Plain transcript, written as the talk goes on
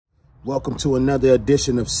Welcome to another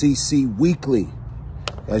edition of CC Weekly.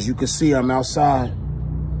 As you can see, I'm outside.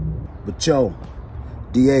 But yo,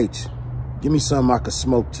 DH, give me something I can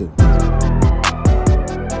smoke to.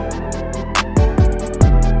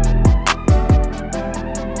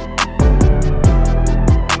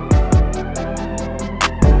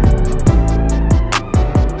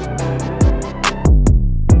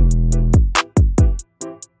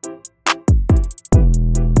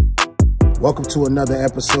 Welcome to another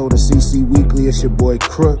episode of CC Weekly. It's your boy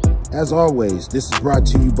Crook. As always, this is brought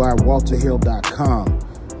to you by WalterHill.com.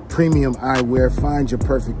 Premium eyewear, find your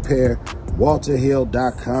perfect pair.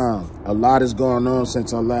 WalterHill.com. A lot is going on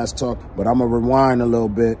since our last talk, but I'm gonna rewind a little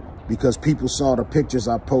bit because people saw the pictures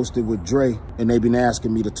I posted with Dre and they've been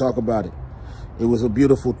asking me to talk about it. It was a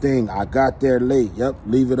beautiful thing. I got there late. Yep,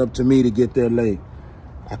 leave it up to me to get there late.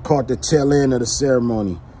 I caught the tail end of the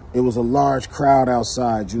ceremony. It was a large crowd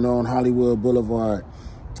outside, you know, on Hollywood Boulevard.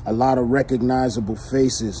 A lot of recognizable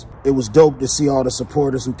faces. It was dope to see all the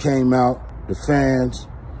supporters who came out, the fans,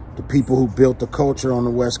 the people who built the culture on the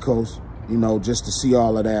West Coast, you know, just to see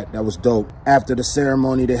all of that. That was dope. After the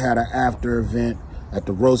ceremony, they had an after event at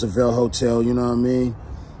the Roosevelt Hotel, you know what I mean?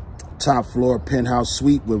 Top floor penthouse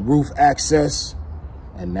suite with roof access.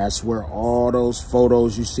 And that's where all those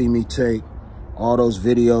photos you see me take, all those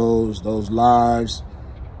videos, those lives,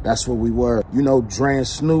 that's where we were. You know, Dre and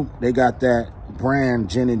Snoop, they got that brand,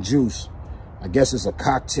 gin and juice. I guess it's a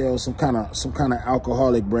cocktail, some kind of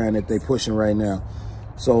alcoholic brand that they pushing right now.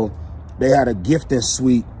 So they had a gifting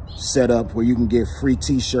suite set up where you can get free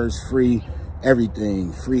t-shirts, free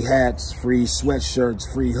everything, free hats, free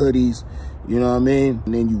sweatshirts, free hoodies, you know what I mean?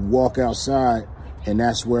 And then you walk outside and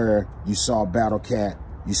that's where you saw Battle Cat,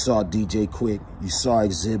 you saw DJ Quick, you saw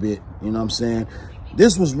Exhibit, you know what I'm saying?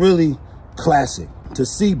 This was really classic. To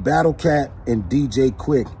see Battle Cat and DJ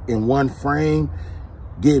Quick in one frame,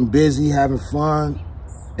 getting busy, having fun,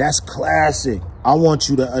 that's classic. I want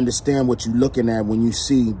you to understand what you're looking at when you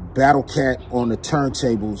see Battle Cat on the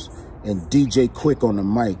turntables and DJ Quick on the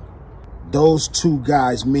mic. Those two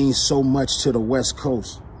guys mean so much to the West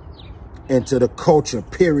Coast and to the culture,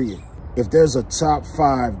 period. If there's a top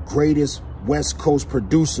 5 greatest West Coast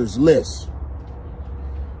producers list,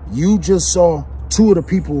 you just saw 2 of the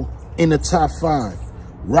people in the top 5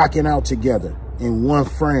 rocking out together in one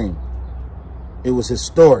frame. It was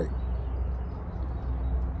historic.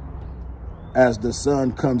 As the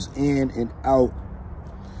sun comes in and out,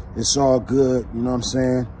 it's all good, you know what I'm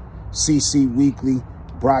saying? CC Weekly,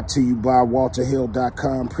 brought to you by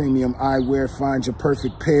WalterHill.com. Premium eyewear, find your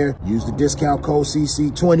perfect pair. Use the discount code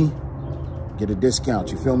CC20, get a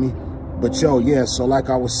discount, you feel me? But yo, yeah, so like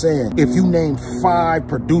I was saying, if you name 5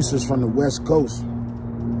 producers from the West Coast,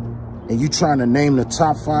 and you trying to name the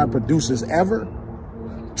top 5 producers ever,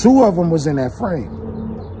 2 of them was in that frame.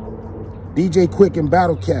 DJ Quick and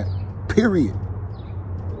Battle Cat, period.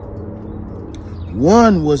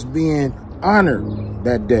 1 was being honored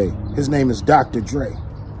that day. His name is Dr. Dre.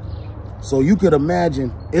 So you could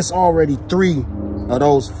imagine it's already 3 of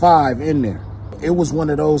those 5 in there. It was one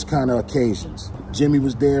of those kind of occasions. Jimmy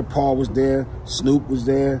was there, Paul was there, Snoop was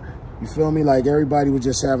there. You feel me? Like everybody was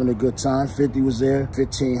just having a good time. 50 was there.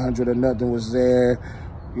 1500 or Nothing was there.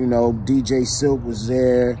 You know, DJ Silk was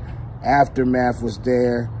there. Aftermath was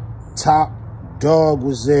there. Top Dog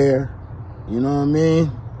was there. You know what I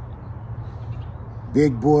mean?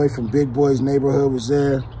 Big Boy from Big Boy's Neighborhood was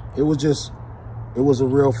there. It was a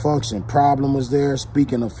real function. Problem was there.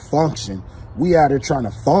 Speaking of function, we out here trying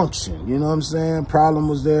to function. You know what I'm saying? Problem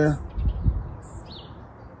was there.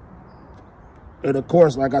 And of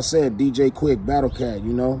course, like I said, DJ Quick, Battle Cat,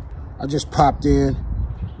 you know. I just popped in,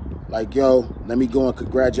 like, yo, let me go and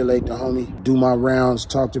congratulate the homie, do my rounds,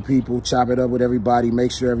 talk to people, chop it up with everybody,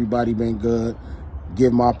 make sure everybody been good,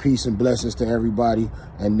 give my peace and blessings to everybody,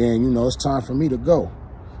 and then, you know, it's time for me to go.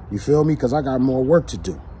 You feel me? Because I got more work to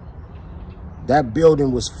do. That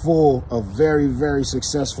building was full of very, very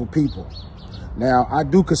successful people. Now, I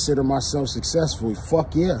do consider myself successful.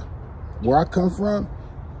 Fuck yeah. Where I come from,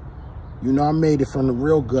 you know, I made it from the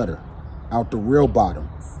real gutter, out the real bottom.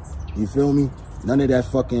 You feel me? None of that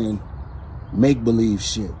fucking make-believe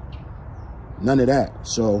shit. None of that.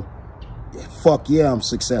 So, fuck yeah, I'm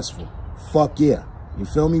successful. Fuck yeah. You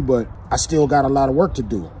feel me? But I still got a lot of work to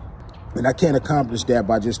do. And I can't accomplish that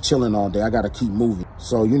by just chilling all day. I got to keep moving.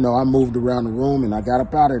 So, you know, I moved around the room and I got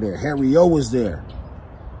up out of there. Harry O was there.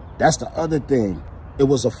 That's the other thing. It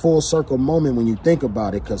was a full circle moment when you think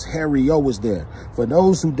about it because Harry O was there. For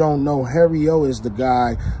those who don't know, Harry O is the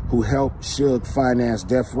guy who helped Suge finance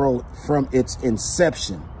Death Row from its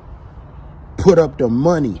inception. Put up the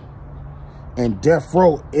money. And Death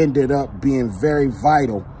Row ended up being very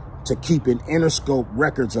vital to keeping Interscope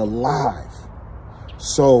Records alive.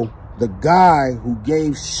 So the guy who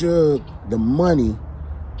gave Suge the money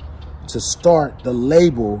to start the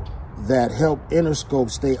label that helped Interscope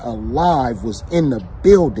stay alive was in the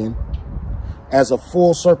building as a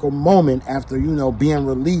full circle moment after, you know, being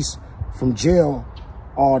released from jail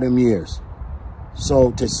all them years.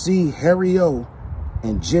 So to see Harry O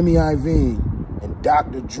and Jimmy Iovine and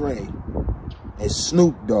Dr. Dre and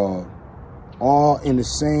Snoop Dogg all in the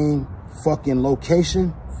same fucking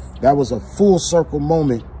location, that was a full circle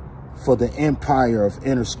moment for the empire of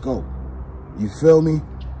Interscope. You feel me?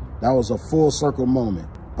 That was a full circle moment.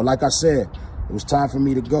 But like I said, it was time for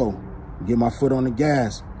me to go, get my foot on the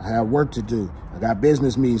gas. I have work to do. I got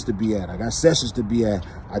business meetings to be at. I got sessions to be at.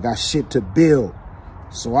 I got shit to build.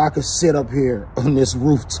 So I could sit up here on this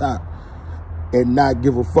rooftop and not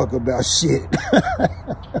give a fuck about shit.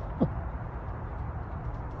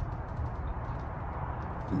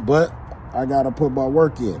 But I gotta put my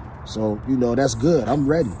work in. So, you know, that's good. I'm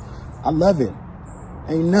ready. I love it.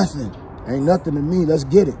 Ain't nothing. Ain't nothing to me. Let's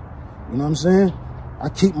get it. You know what I'm saying? I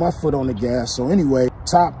keep my foot on the gas. So anyway,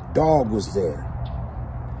 Top Dog was there.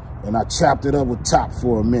 And I chopped it up with Top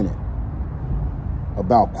for a minute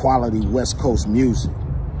about quality West Coast music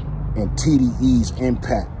and TDE's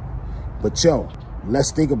impact. But yo,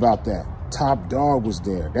 let's think about that. Top Dog was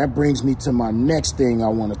there. That brings me to my next thing I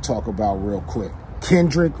want to talk about real quick.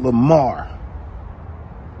 Kendrick Lamar.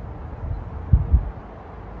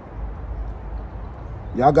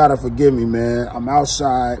 Y'all gotta forgive me, man. I'm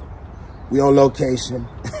outside. We on location.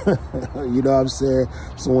 You know what I'm saying?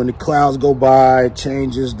 So when the clouds go by, it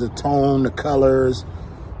changes the tone, the colors,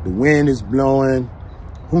 the wind is blowing.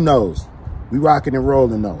 Who knows? We rocking and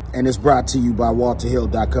rolling though. And it's brought to you by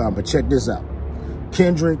WalterHill.com. But check this out.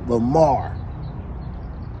 Kendrick Lamar.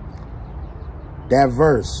 That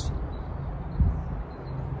verse.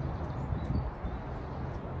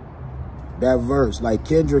 That verse. Like,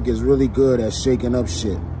 Kendrick is really good at shaking up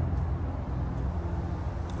shit.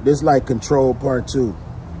 This like Control Part 2.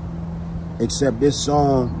 Except this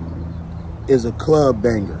song is a club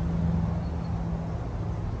banger.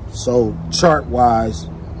 So chart-wise,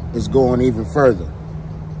 it's going even further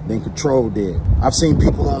than Control did. I've seen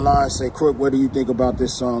people online say, Crook, what do you think about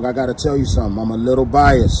this song? I gotta tell you something. I'm a little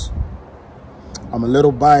biased. I'm a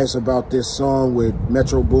little biased about this song with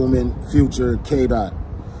Metro Boomin, Future, and K-Dot.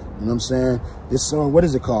 You know what I'm saying? This song, what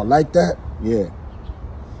is it called? Like That? Yeah.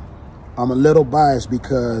 I'm a little biased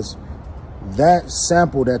because that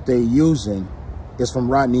sample that they're using is from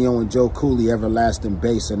Rodney O and Joe Cooley, Everlasting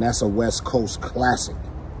Bass, and that's a West Coast classic.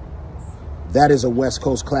 That is a West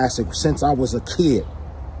Coast classic since I was a kid.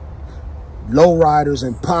 Lowriders,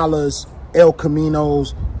 Impalas, El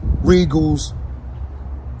Caminos, Regals,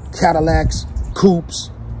 Cadillacs,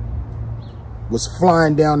 Coupes was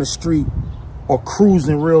flying down the street or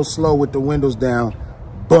cruising real slow with the windows down,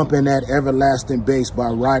 bumping that Everlasting Bass by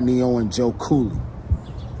Rodney O and Joe Cooley.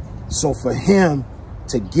 So for him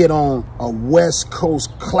to get on a West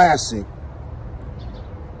Coast classic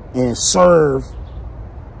and serve,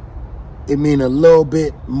 it mean a little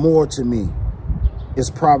bit more to me. It's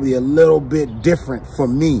probably a little bit different for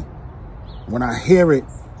me. When I hear it,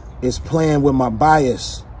 it's playing with my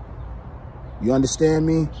bias. You understand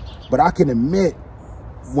me? But I can admit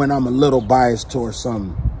when I'm a little biased towards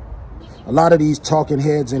something. A lot of these talking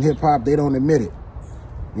heads in hip hop, they don't admit it.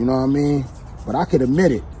 You know what I mean? But I could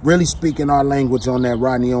admit it. Really speaking our language on that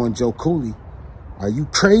Rodney O and Joe Cooley. Are you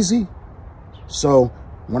crazy? So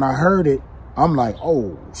when I heard it, I'm like,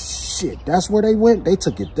 oh shit, that's where they went? They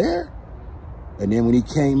took it there? And then when he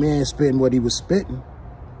came in spitting what he was spitting,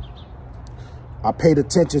 I paid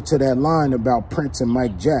attention to that line about Prince and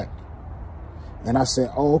Mike Jack. And I said,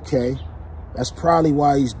 oh, okay, that's probably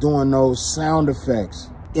why he's doing those sound effects.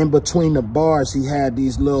 In between the bars, he had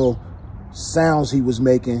these little sounds he was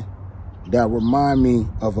making that remind me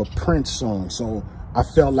of a Prince song. So I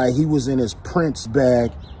felt like he was in his Prince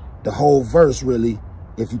bag, the whole verse really,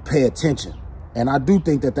 if you pay attention. And I do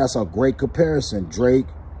think that that's a great comparison. Drake,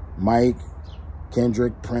 Mike,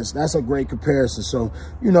 Kendrick, Prince, that's a great comparison. So,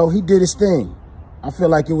 you know, he did his thing. I feel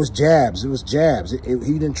like it was jabs. It was jabs. He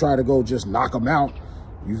didn't try to go just knock him out.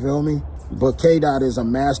 You feel me? But K-Dot is a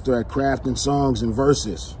master at crafting songs and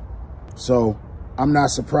verses. So I'm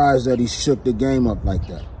not surprised that he shook the game up like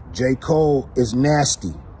that. J. Cole is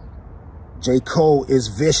nasty. J. Cole is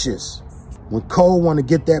vicious. When Cole want to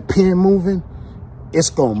get that pen moving, it's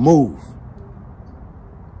going to move.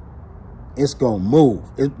 It's going to move.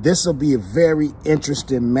 This will be a very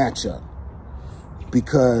interesting matchup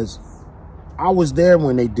because I was there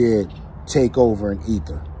when they did Take Over and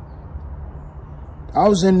Ether. I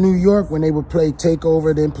was in New York when they would play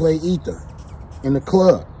Takeover, then play Ether in the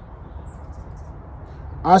club.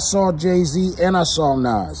 I saw Jay-Z and I saw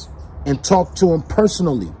Nas and talked to him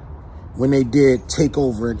personally when they did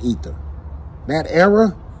Takeover and Ether. That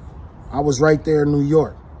era, I was right there in New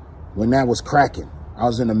York when that was cracking. I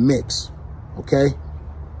was in a mix, okay?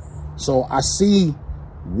 So I see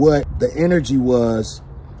what the energy was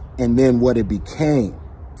and then what it became.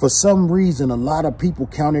 For some reason, a lot of people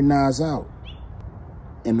counted Nas out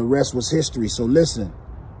and the rest was history. So listen,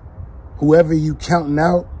 whoever you counting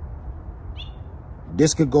out,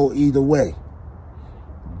 this could go either way.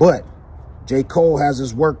 But J. Cole has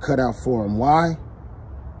his work cut out for him. Why?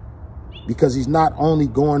 Because he's not only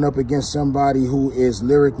going up against somebody who is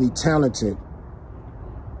lyrically talented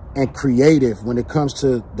and creative when it comes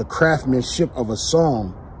to the craftsmanship of a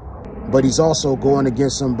song, but he's also going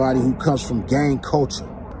against somebody who comes from gang culture.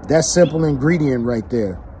 That simple ingredient right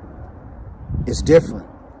there is different.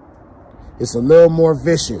 It's a little more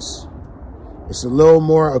vicious. It's a little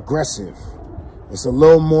more aggressive. It's a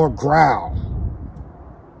little more growl.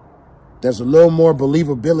 There's a little more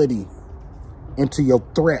believability into your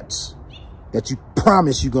threats that you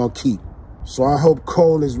promise you're going to keep. So I hope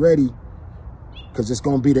Cole is ready, because it's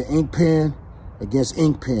going to be the ink pen against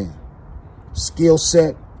ink pen. Skill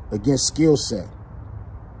set against skill set.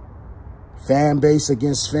 Fan base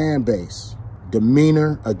against fan base.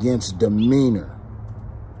 Demeanor against demeanor.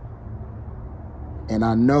 And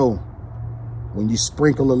I know when you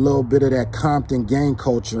sprinkle a little bit of that Compton gang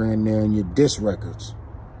culture in there in your diss records,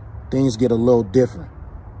 things get a little different.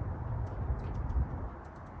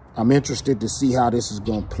 I'm interested to see how this is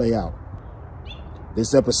going to play out.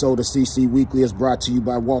 This episode of CC Weekly is brought to you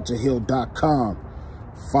by WalterHill.com.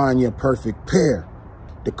 Find your perfect pair.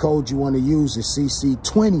 The code you want to use is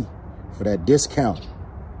CC20 for that discount.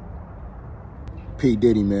 P.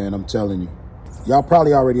 Diddy, man, I'm telling you. Y'all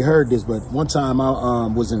probably already heard this, but one time I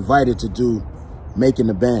was invited to do Making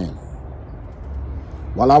the Band.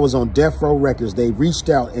 While I was on Death Row Records, they reached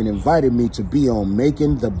out and invited me to be on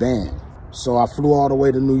Making the Band. So I flew all the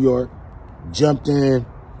way to New York, jumped in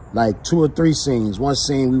like 2 or 3 scenes. One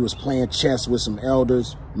scene, we was playing chess with some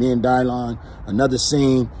elders, me and Dylon. Another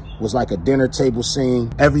scene was like a dinner table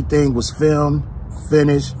scene. Everything was filmed,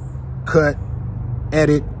 finished, cut,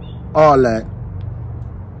 edit, all that.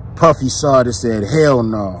 Puffy saw it and said, hell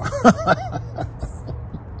no.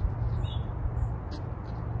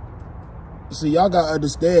 See, y'all gotta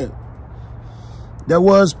understand, there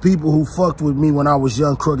was people who fucked with me when I was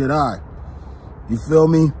young, Crooked Eye. You feel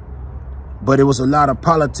me? But it was a lot of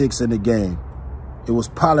politics in the game. It was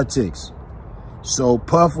politics. So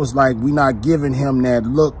Puff was like, we not giving him that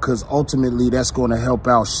look, because ultimately that's going to help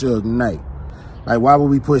out Suge Knight. Like, why would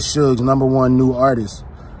we put Suge's #1 new artist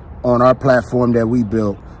on our platform that we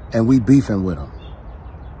built and we beefing with him?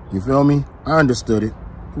 You feel me? I understood it.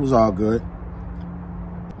 It was all good.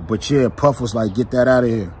 But yeah, Puff was like, get that out of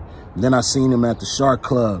here. And then I seen him at the Shark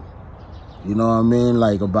Club. You know what I mean?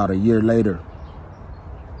 Like about a year later.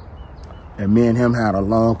 And me and him had a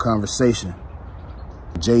long conversation.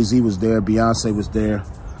 Jay-Z was there, Beyonce was there.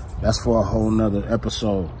 That's for a whole nother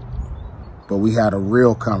episode. But we had a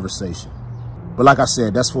real conversation. But like I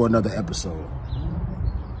said, that's for another episode.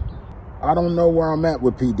 I don't know where I'm at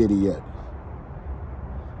with P. Diddy yet.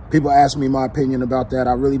 People ask me my opinion about that.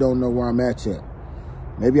 I really don't know where I'm at yet.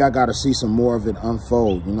 Maybe I got to see some more of it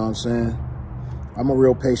unfold, you know what I'm saying? I'm a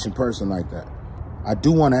real patient person like that. I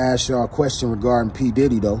do want to ask y'all a question regarding P.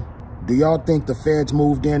 Diddy, though. Do y'all think the feds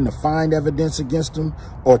moved in to find evidence against him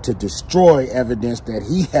or to destroy evidence that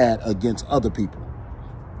he had against other people?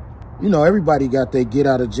 You know, everybody got their get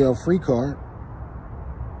out of jail free card.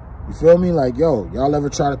 You feel me? Like, yo, y'all ever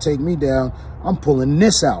try to take me down? I'm pulling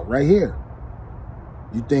this out right here.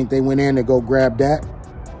 You think they went in to go grab that?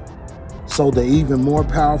 So the even more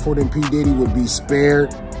powerful than P. Diddy would be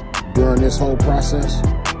spared during this whole process?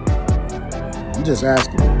 I'm just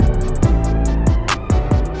asking.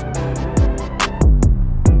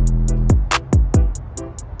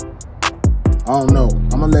 I don't know.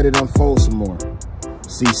 I'm going to let it unfold some more.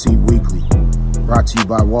 CC Weekly. Brought to you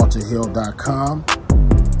by WalterHill.com.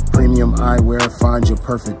 Premium eyewear. Find your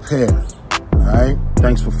perfect pair. All right?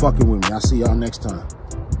 Thanks for fucking with me. I'll see y'all next time.